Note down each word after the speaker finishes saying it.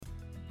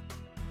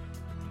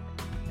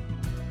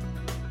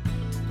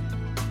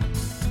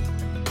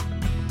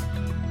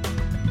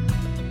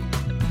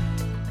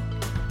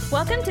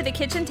Welcome to the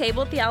Kitchen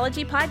Table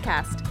Theology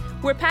Podcast,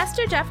 where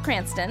Pastor Jeff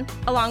Cranston,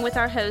 along with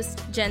our host,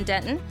 Jen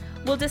Denton,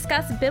 will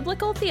discuss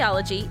biblical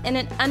theology in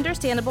an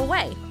understandable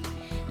way.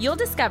 You'll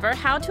discover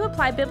how to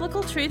apply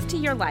biblical truth to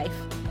your life.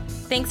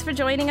 Thanks for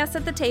joining us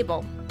at the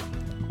table.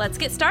 Let's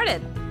get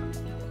started.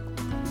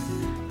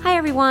 Hi,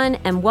 everyone,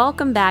 and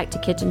welcome back to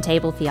Kitchen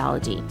Table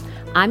Theology.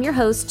 I'm your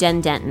host,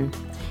 Jen Denton.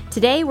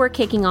 Today, we're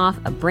kicking off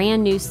a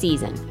brand new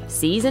season,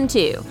 Season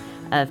 2,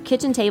 of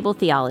Kitchen Table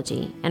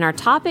Theology, and our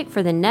topic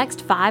for the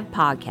next 5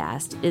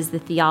 podcasts is the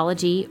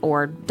theology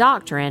or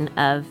doctrine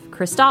of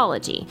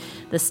Christology,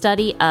 the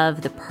study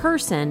of the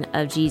person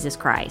of Jesus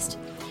Christ.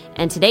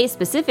 And today's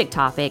specific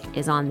topic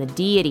is on the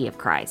deity of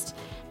Christ.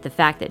 The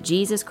fact that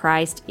Jesus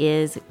Christ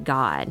is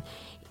God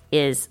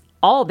is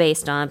all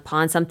based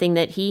upon something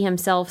that he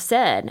himself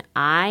said,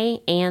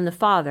 I and the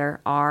Father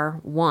are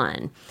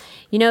one.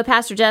 You know,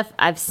 Pastor Jeff,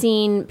 I've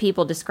seen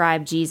people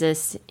describe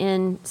Jesus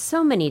in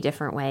so many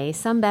different ways,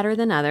 some better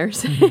than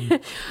others.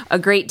 A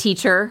great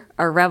teacher,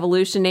 a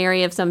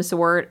revolutionary of some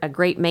sort, a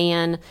great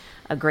man,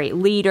 a great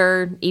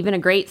leader, even a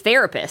great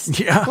therapist.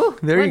 Yeah,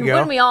 there you go.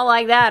 Wouldn't we all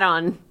like that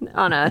on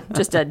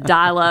just a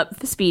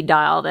dial-up speed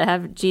dial to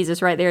have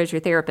Jesus right there as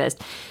your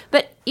therapist?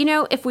 But, you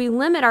know, if we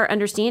limit our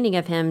understanding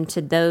of him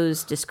to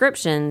those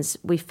descriptions,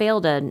 we fail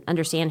to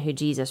understand who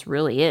Jesus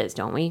really is,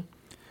 don't we?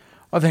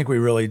 I think we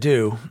really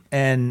do.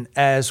 And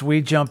as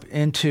we jump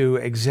into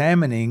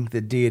examining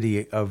the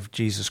deity of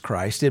Jesus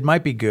Christ, it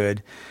might be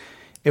good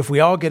if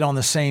we all get on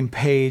the same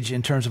page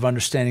in terms of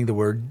understanding the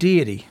word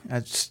deity.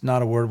 That's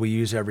not a word we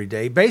use every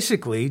day.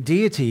 Basically,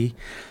 deity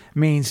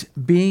means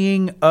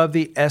being of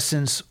the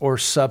essence or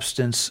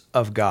substance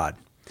of God.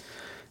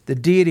 The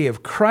deity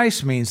of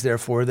Christ means,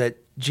 therefore, that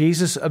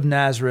Jesus of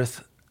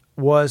Nazareth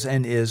was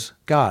and is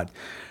God.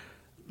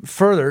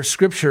 Further,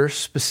 Scripture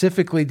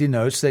specifically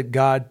denotes that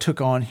God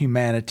took on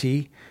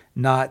humanity,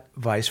 not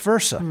vice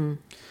versa.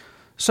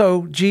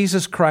 So,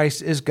 Jesus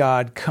Christ is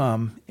God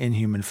come in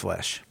human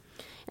flesh.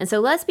 And so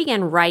let's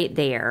begin right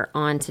there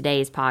on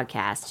today's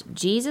podcast.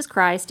 Jesus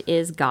Christ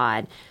is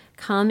God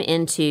come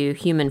into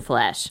human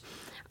flesh.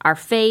 Our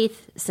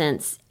faith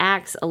since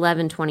Acts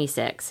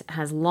 11:26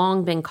 has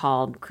long been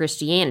called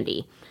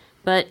Christianity.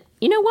 But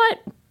you know what?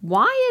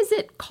 Why is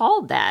it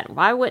called that?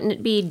 Why wouldn't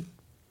it be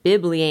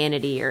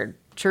Biblianity or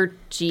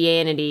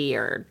churchianity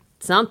or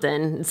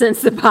something,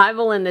 since the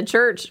Bible and the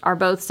church are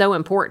both so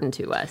important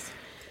to us?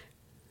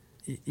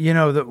 You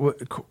know,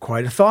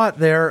 quite a thought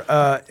there.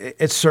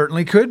 It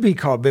certainly could be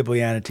called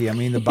Biblianity. I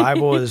mean, the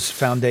Bible is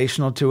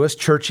foundational to us.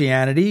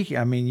 Churchianity,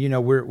 I mean, you know,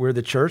 we're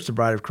the church, the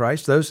bride of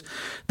Christ.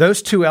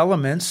 Those two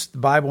elements, the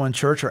Bible and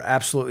church, are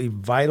absolutely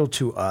vital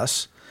to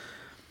us.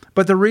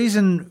 But the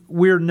reason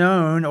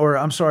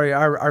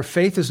our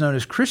faith is known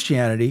as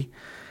Christianity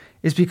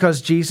is because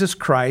Jesus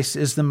Christ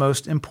is the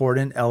most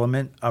important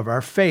element of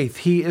our faith.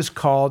 He is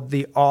called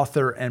the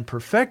author and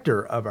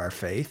perfecter of our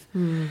faith,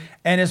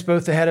 and is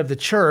both the head of the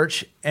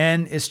church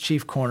and its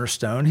chief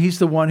cornerstone. He's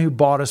the one who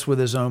bought us with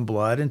his own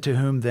blood, and to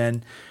whom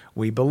then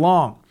we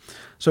belong.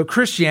 So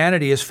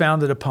Christianity is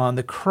founded upon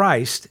the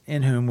Christ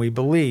in whom we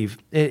believe.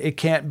 It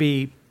can't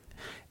be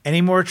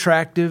any more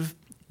attractive,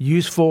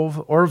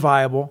 useful, or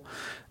viable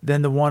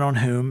than the one on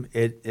whom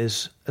it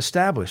is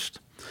established.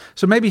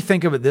 So maybe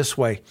think of it this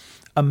way.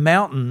 A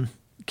mountain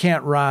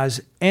can't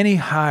rise any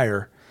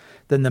higher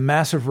than the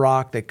massive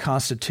rock that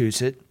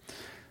constitutes it.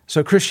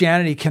 So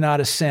Christianity cannot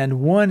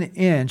ascend 1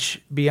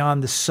 inch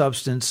beyond the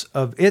substance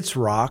of its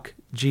rock,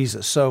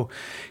 Jesus. So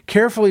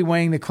carefully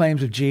weighing the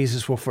claims of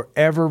Jesus will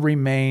forever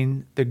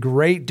remain the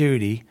great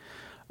duty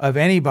of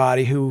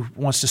anybody who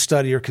wants to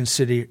study or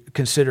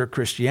consider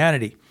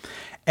Christianity.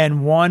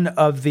 And one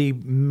of the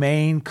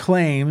main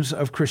claims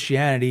of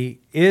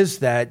Christianity is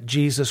that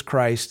Jesus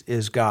Christ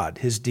is God,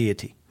 his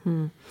deity.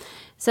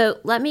 So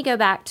let me go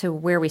back to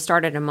where we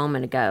started a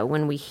moment ago.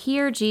 When we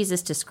hear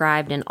Jesus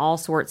described in all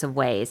sorts of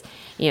ways,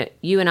 you know,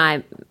 you and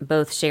I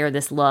both share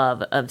this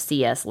love of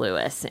C.S.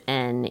 Lewis,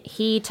 and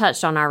he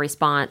touched on our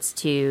response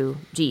to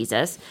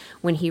Jesus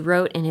when he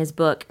wrote in his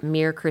book,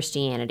 Mere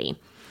Christianity,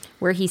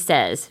 where he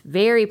says,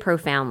 very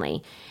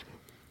profoundly,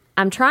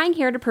 I'm trying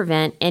here to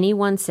prevent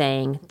anyone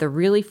saying the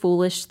really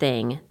foolish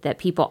thing that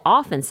people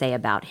often say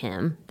about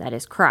him, that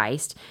is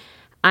Christ.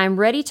 I'm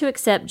ready to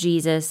accept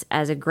Jesus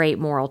as a great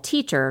moral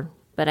teacher,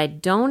 but I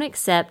don't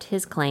accept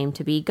his claim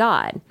to be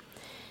God.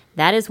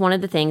 That is one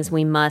of the things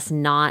we must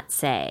not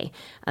say.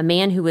 A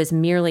man who was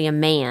merely a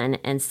man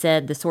and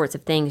said the sorts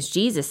of things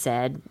Jesus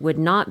said would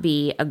not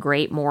be a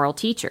great moral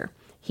teacher.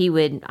 He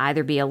would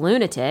either be a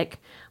lunatic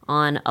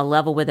on a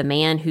level with a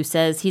man who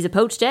says he's a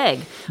poached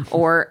egg,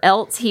 or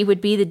else he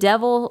would be the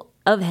devil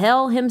of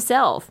hell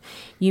himself.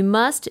 You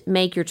must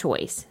make your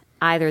choice.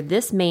 Either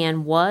this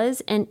man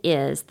was and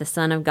is the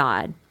Son of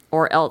God,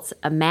 or else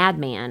a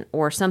madman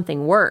or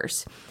something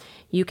worse.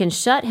 You can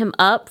shut him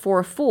up for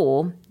a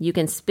fool, you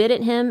can spit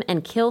at him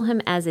and kill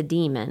him as a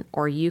demon,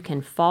 or you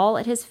can fall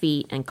at his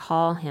feet and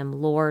call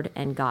him Lord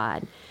and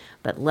God.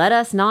 But let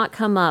us not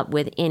come up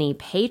with any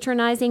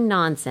patronizing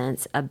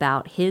nonsense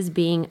about his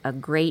being a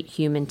great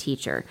human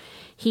teacher.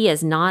 He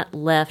has not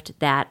left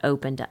that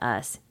open to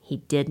us. He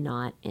did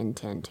not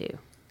intend to.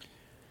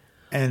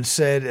 And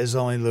said as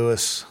only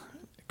Lewis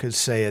could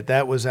say it.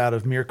 That was out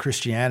of Mere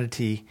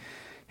Christianity,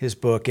 his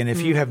book. And if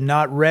you have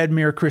not read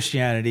Mere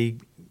Christianity,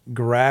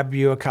 grab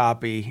you a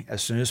copy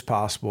as soon as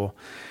possible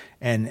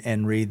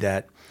and read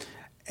that.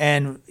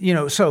 And,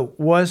 so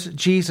was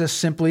Jesus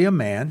simply a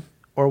man,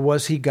 or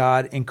was he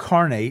God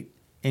incarnate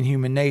in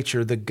human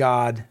nature, the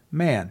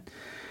God-man?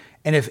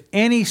 And if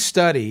any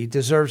study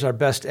deserves our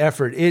best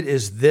effort, it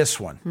is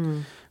this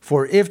one.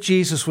 For if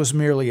Jesus was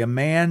merely a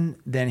man,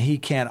 then he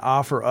can't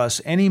offer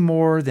us any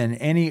more than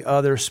any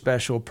other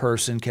special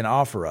person can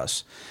offer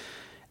us.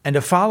 And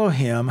to follow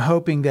him,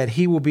 hoping that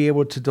he will be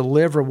able to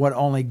deliver what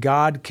only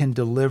God can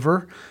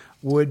deliver,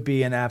 would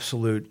be an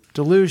absolute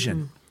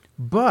delusion.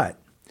 But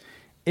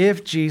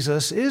if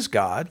Jesus is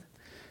God,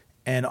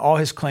 and all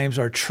his claims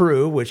are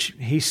true, which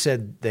he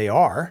said they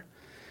are,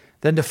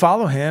 then to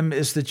follow him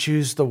is to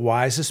choose the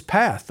wisest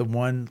path, the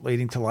one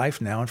leading to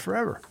life now and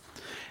forever.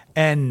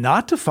 And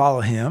not to follow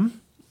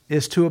him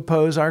is to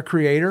oppose our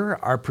Creator,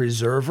 our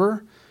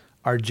Preserver,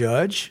 our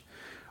Judge,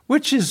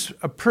 which is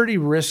a pretty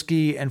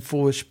risky and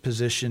foolish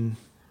position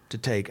to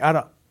take. I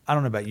don't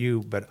know about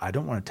you, but I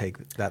don't want to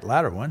take that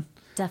latter one.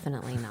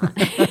 Definitely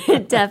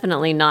not.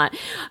 Definitely not.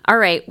 All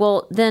right.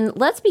 Well, then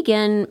let's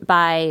begin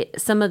by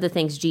some of the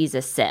things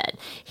Jesus said.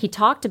 He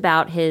talked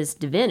about his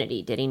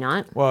divinity, did he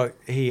not? Well,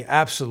 he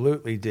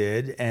absolutely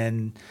did.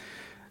 And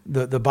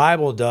the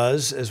Bible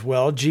does as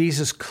well.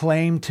 Jesus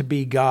claimed to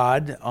be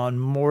God on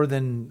more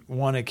than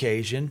one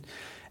occasion.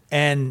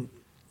 And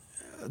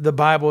the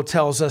Bible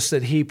tells us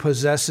that he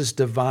possesses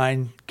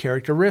divine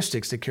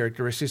characteristics, the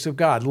characteristics of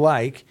God,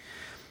 like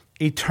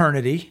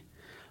eternity,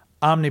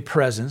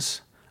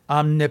 omnipresence,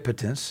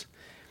 omnipotence.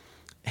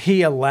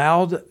 He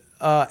allowed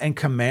and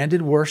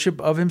commanded worship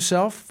of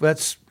himself.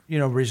 That's,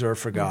 reserved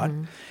for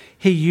God.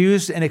 He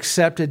used and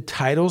accepted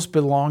titles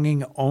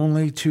belonging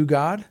only to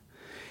God.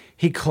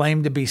 He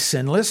claimed to be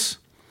sinless.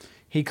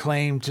 He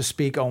claimed to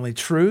speak only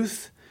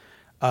truth.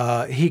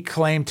 He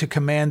claimed to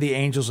command the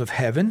angels of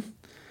heaven.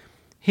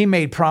 He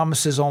made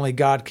promises only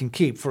God can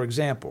keep. For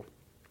example,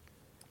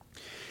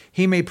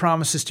 he made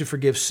promises to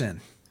forgive sin.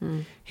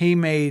 He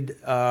made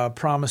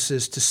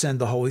promises to send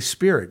the Holy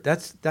Spirit.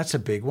 That's a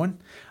big one.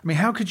 I mean,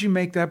 how could you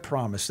make that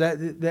promise?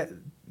 That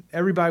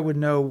everybody would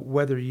know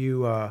whether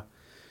you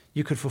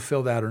could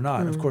fulfill that or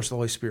not. Of course, the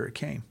Holy Spirit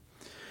came.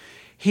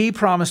 He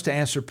promised to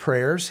answer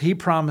prayers. He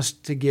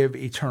promised to give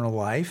eternal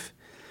life.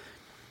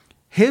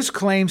 His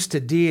claims to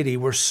deity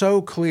were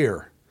so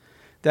clear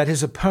that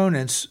his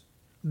opponents,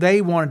 they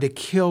wanted to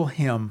kill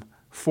him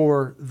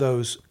for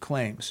those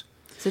claims.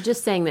 So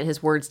just saying that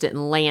his words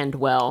didn't land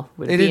well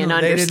would be an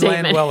understatement. They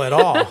didn't land well at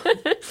all.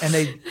 And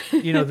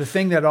the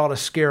thing that ought to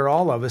scare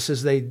all of us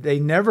is they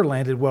never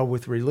landed well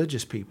with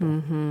religious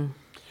people.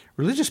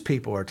 Religious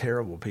people are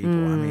terrible people.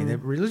 I mean,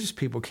 religious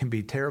people can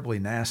be terribly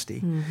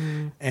nasty.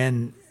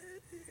 And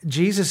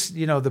Jesus,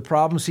 the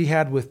problems he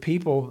had with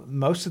people,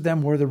 most of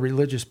them were the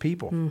religious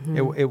people.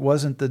 It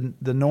wasn't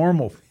the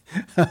normal.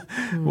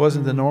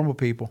 Wasn't the normal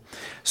people.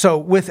 So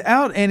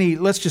without any,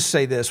 let's just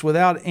say this,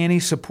 without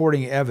any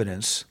supporting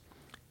evidence,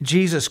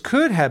 Jesus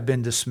could have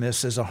been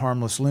dismissed as a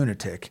harmless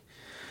lunatic.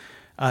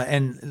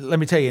 And let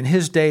me tell you, in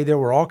his day, there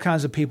were all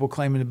kinds of people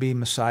claiming to be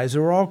messiahs.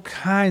 There were all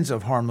kinds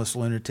of harmless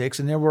lunatics,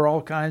 and there were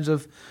all kinds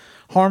of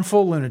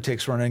harmful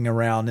lunatics running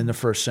around in the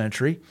first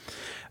century.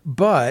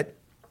 But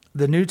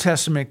the New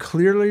Testament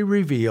clearly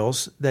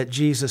reveals that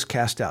Jesus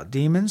cast out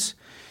demons.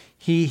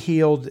 He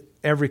healed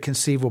every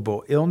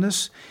conceivable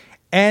illness,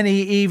 and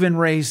he even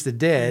raised the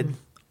dead,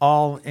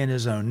 all in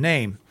his own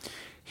name.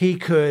 He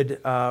could,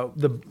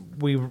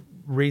 we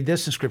read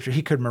this in Scripture,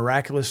 he could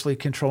miraculously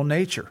control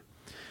nature.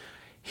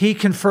 He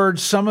conferred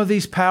some of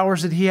these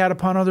powers that he had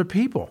upon other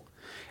people,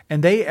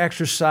 and they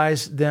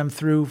exercised them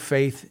through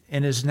faith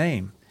in his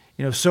name.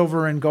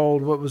 Silver and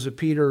gold, what was it,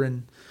 Peter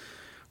and,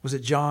 was it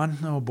John?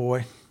 Oh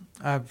boy,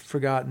 I've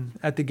forgotten.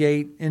 At the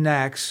gate in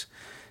Acts,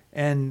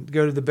 and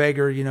go to the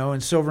beggar,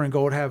 and silver and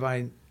gold have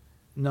I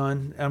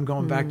none. I'm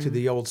going back to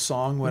the old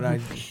song,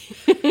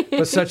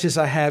 but such as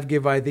I have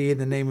give I thee, in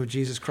the name of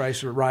Jesus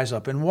Christ, rise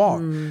up and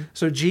walk.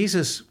 So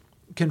Jesus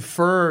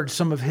conferred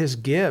some of his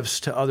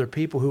gifts to other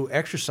people who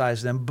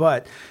exercised them,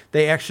 but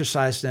they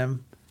exercised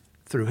them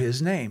through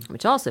his name.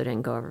 Which also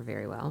didn't go over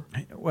very well.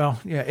 Well,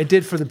 yeah, it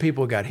did for the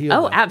people who got healed.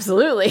 Oh,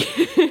 absolutely.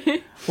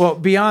 Well,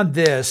 beyond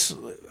this,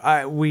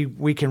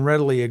 we can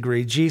readily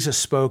agree, Jesus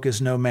spoke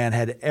as no man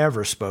had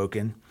ever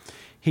spoken.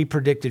 He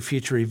predicted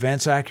future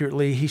events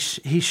accurately.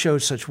 He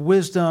showed such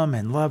wisdom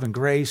and love and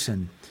grace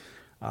and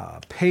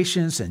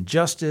patience and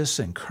justice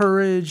and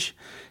courage,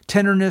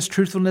 tenderness,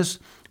 truthfulness.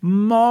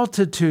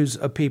 Multitudes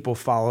of people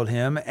followed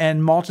him,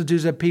 and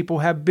multitudes of people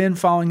have been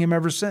following him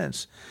ever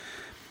since.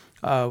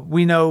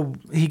 We know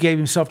he gave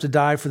himself to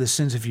die for the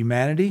sins of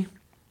humanity,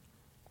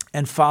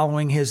 and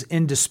following his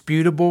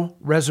indisputable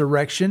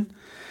resurrection,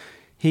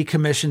 he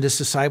commissioned his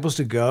disciples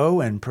to go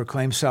and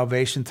proclaim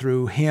salvation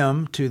through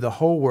him to the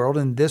whole world,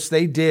 and this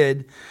they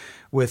did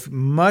with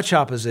much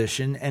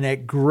opposition and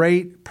at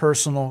great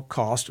personal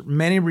cost,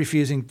 many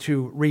refusing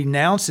to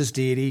renounce his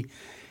deity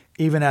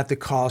even at the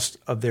cost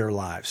of their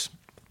lives.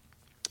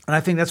 And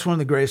I think that's one of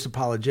the greatest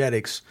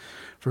apologetics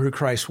for who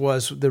Christ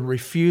was, the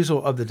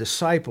refusal of the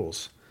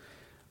disciples,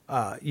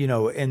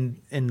 in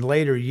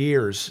later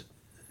years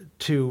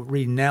to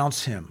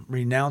renounce him,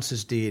 renounce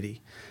his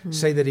deity,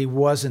 say that he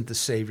wasn't the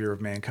Savior of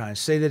mankind,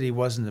 say that he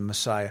wasn't the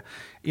Messiah,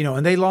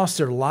 and they lost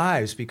their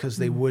lives because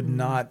they would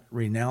not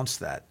renounce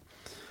that.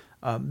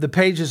 The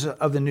pages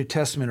of the New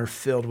Testament are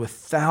filled with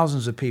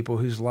thousands of people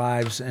whose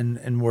lives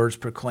and words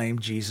proclaim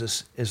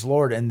Jesus is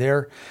Lord, and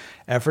their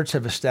efforts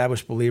have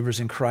established believers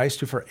in Christ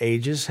who for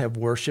ages have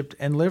worshiped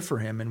and lived for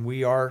him, and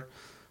we are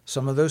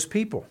some of those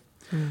people.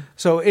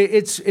 So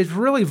it's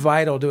really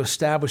vital to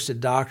establish the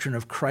doctrine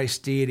of Christ's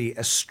deity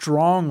as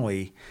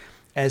strongly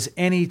as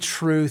any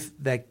truth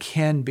that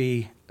can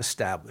be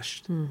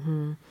established.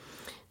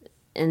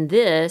 And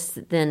this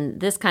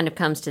kind of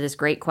comes to this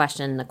great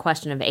question, the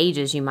question of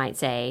ages, you might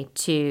say,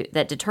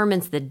 that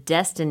determines the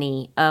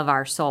destiny of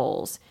our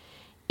souls.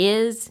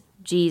 Is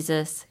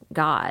Jesus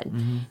God?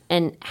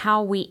 And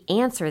how we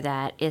answer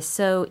that is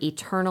so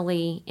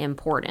eternally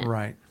important.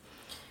 Right.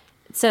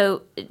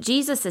 So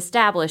Jesus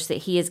established that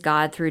he is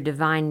God through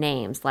divine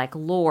names like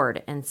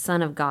Lord and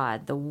Son of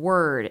God, the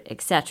Word,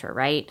 etc.,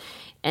 right?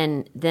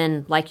 And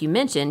then, like you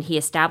mentioned, he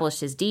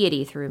established his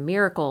deity through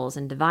miracles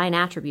and divine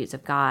attributes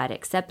of God,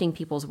 accepting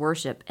people's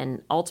worship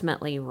and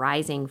ultimately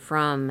rising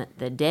from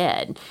the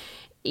dead.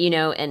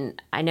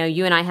 And I know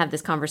you and I have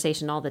this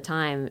conversation all the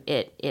time.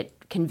 It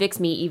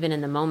convicts me even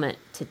in the moment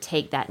to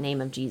take that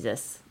name of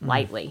Jesus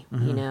lightly,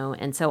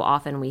 and so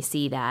often we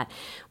see that.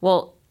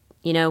 Well,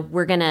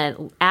 we're going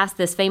to ask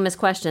this famous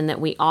question that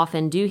we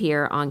often do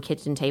here on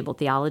Kitchen Table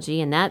Theology,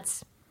 and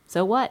that's,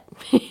 so what?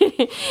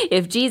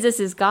 If Jesus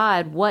is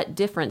God, what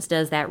difference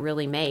does that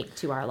really make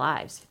to our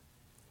lives?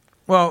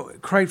 Well,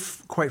 quite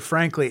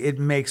frankly, it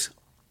makes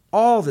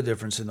all the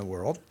difference in the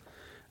world,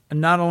 and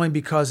not only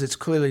because it's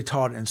clearly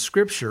taught in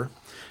Scripture,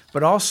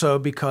 but also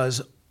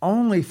because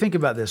think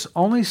about this,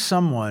 only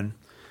someone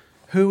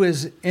who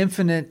is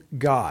infinite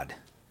God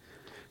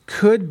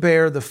could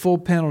bear the full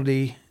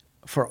penalty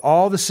for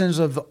all the sins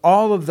of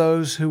all of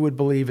those who would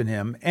believe in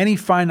him. Any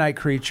finite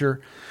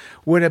creature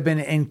would have been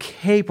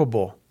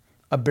incapable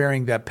of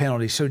bearing that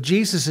penalty. So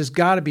Jesus has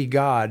got to be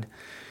God,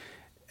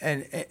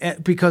 and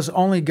because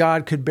only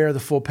God could bear the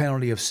full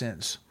penalty of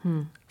sins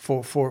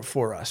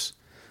for us.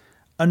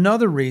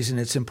 Another reason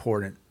it's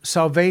important,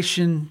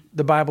 salvation,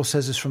 the Bible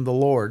says, is from the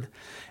Lord,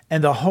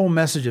 and the whole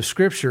message of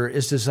Scripture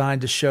is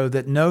designed to show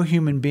that no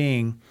human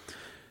being,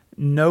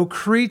 no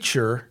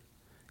creature,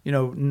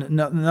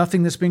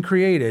 nothing that's been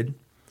created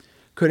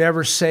could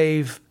ever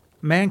save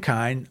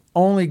mankind.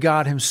 Only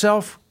God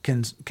himself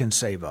can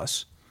save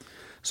us.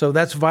 So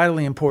that's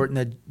vitally important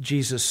that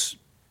Jesus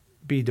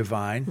be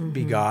divine,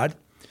 be God.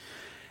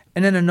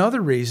 And then another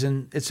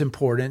reason it's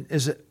important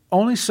is that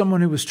only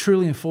someone who was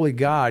truly and fully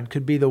God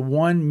could be the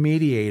one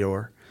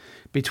mediator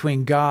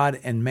between God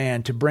and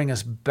man to bring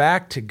us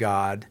back to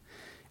God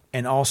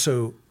and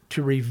also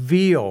to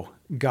reveal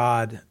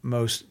God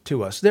most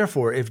to us.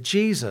 Therefore, if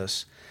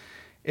Jesus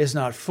is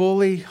not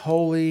fully,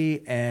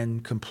 holy,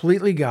 and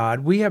completely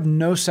God, we have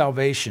no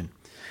salvation.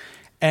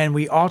 And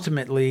we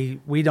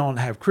don't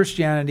have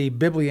Christianity,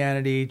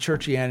 Biblianity,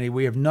 Churchianity.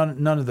 We have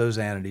none of those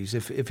anities.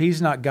 If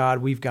he's not God,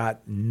 we've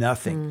got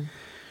nothing.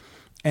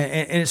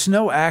 And it's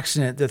no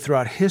accident that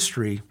throughout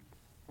history,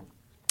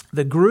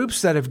 the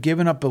groups that have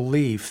given up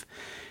belief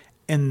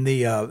in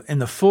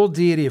the full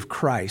deity of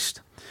Christ,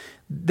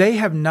 they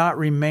have not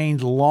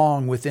remained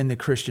long within the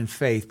Christian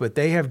faith, but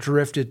they have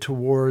drifted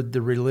toward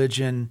the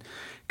religion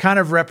kind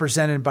of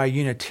represented by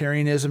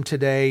Unitarianism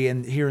today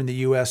and here in the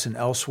U.S. and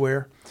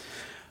elsewhere.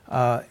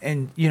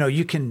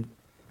 You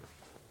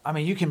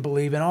can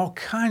believe in all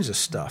kinds of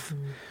stuff.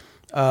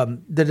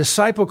 The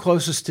disciple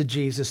closest to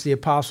Jesus, the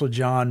Apostle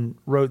John,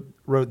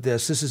 wrote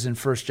this. This is in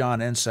 1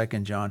 John and 2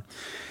 John.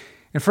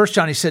 In 1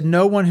 John, he said,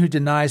 "No one who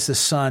denies the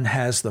Son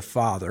has the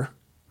Father."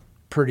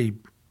 Pretty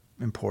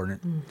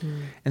important.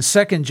 In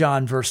 2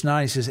 John, verse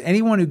 9, he says,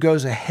 "Anyone who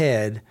goes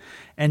ahead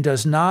and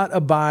does not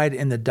abide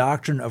in the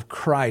doctrine of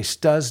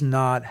Christ does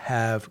not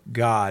have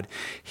God.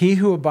 He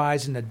who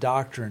abides in the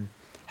doctrine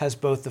has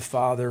both the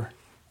Father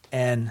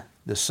and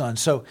the Son."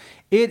 So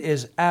it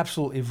is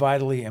absolutely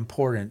vitally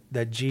important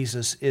that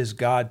Jesus is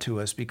God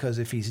to us, because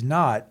if he's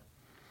not,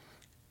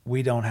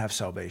 we don't have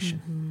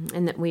salvation.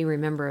 And that we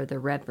remember the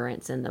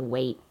reverence and the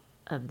weight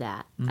of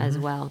that as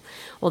well.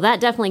 Well,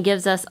 that definitely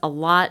gives us a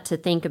lot to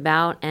think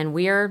about, and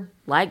we're,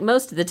 like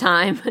most of the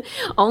time,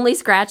 only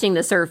scratching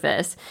the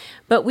surface.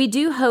 But we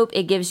do hope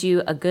it gives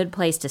you a good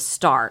place to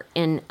start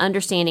in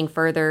understanding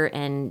further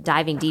and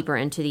diving deeper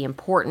into the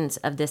importance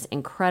of this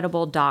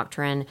incredible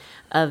doctrine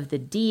of the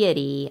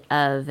deity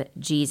of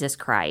Jesus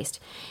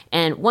Christ.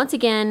 And once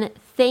again,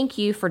 thank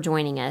you for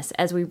joining us.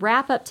 As we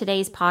wrap up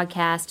today's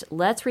podcast,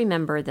 let's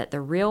remember that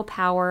the real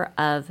power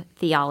of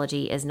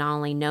theology is not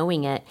only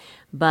knowing it,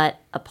 but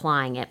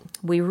applying it.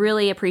 We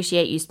really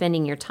appreciate you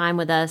spending your time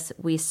with us.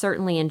 We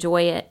certainly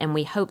enjoy it, and and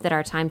we hope that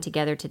our time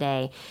together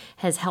today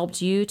has helped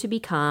you to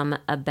become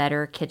a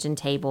better kitchen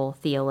table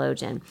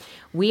theologian.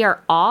 We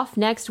are off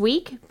next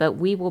week, but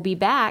we will be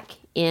back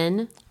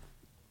in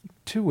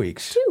 2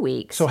 weeks. 2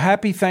 weeks. So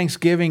happy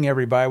Thanksgiving,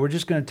 everybody. We're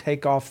just going to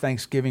take off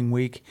Thanksgiving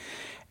week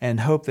and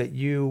hope that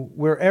you,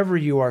 wherever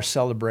you are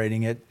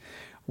celebrating it,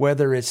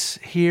 whether it's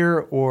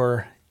here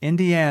or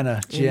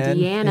Indiana,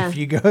 Jen, if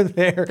you go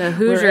there, the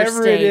Hoosier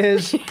wherever State. it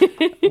is,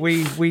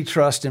 we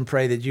trust and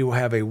pray that you will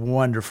have a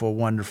wonderful,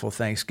 wonderful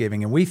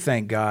Thanksgiving. And we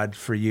thank God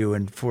for you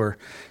and for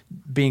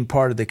being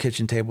part of the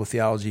Kitchen Table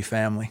Theology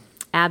family.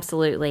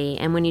 Absolutely.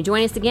 And when you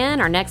join us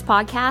again, our next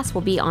podcast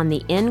will be on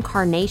the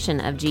incarnation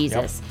of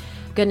Jesus. Yep.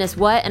 Goodness,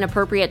 what an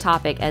appropriate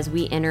topic as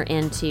we enter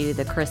into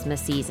the Christmas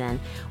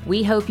season.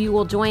 We hope you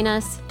will join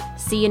us.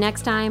 See you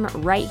next time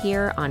right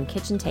here on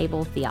Kitchen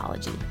Table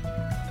Theology.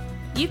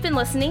 You've been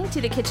listening to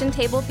the Kitchen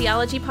Table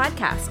Theology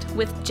Podcast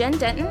with Jen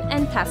Denton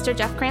and Pastor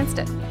Jeff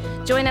Cranston.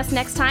 Join us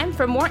next time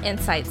for more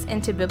insights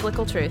into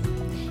biblical truth.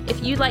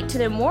 If you'd like to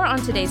know more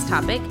on today's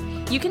topic,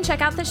 you can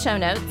check out the show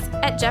notes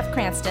at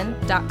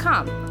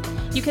jeffcranston.com.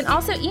 You can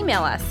also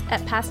email us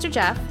at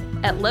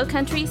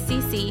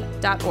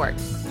pastorjeff@lowcountrycc.org.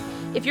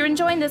 If you're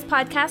enjoying this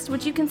podcast,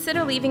 would you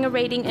consider leaving a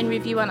rating and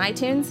review on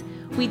iTunes?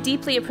 We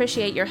deeply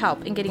appreciate your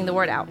help in getting the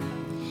word out.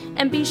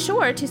 And be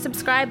sure to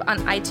subscribe on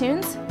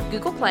iTunes,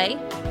 Google Play,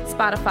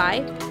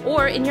 Spotify,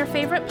 or in your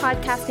favorite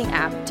podcasting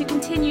app to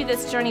continue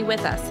this journey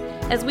with us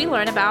as we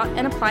learn about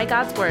and apply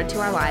God's Word to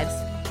our lives.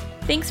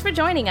 Thanks for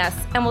joining us,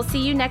 and we'll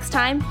see you next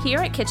time here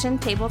at Kitchen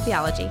Table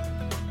Theology.